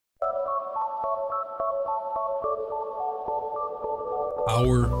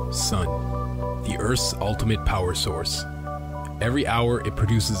Our sun, the Earth's ultimate power source. Every hour it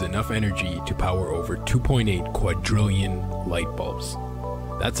produces enough energy to power over 2.8 quadrillion light bulbs.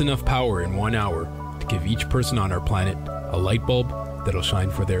 That's enough power in 1 hour to give each person on our planet a light bulb that'll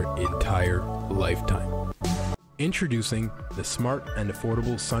shine for their entire lifetime. Introducing the smart and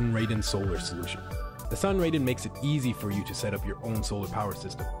affordable SunRaiden Solar solution. The SunRaiden makes it easy for you to set up your own solar power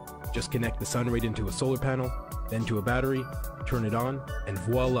system. Just connect the SunRaiden to a solar panel, then to a battery, turn it on, and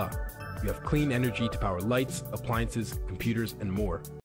voila! You have clean energy to power lights, appliances, computers, and more.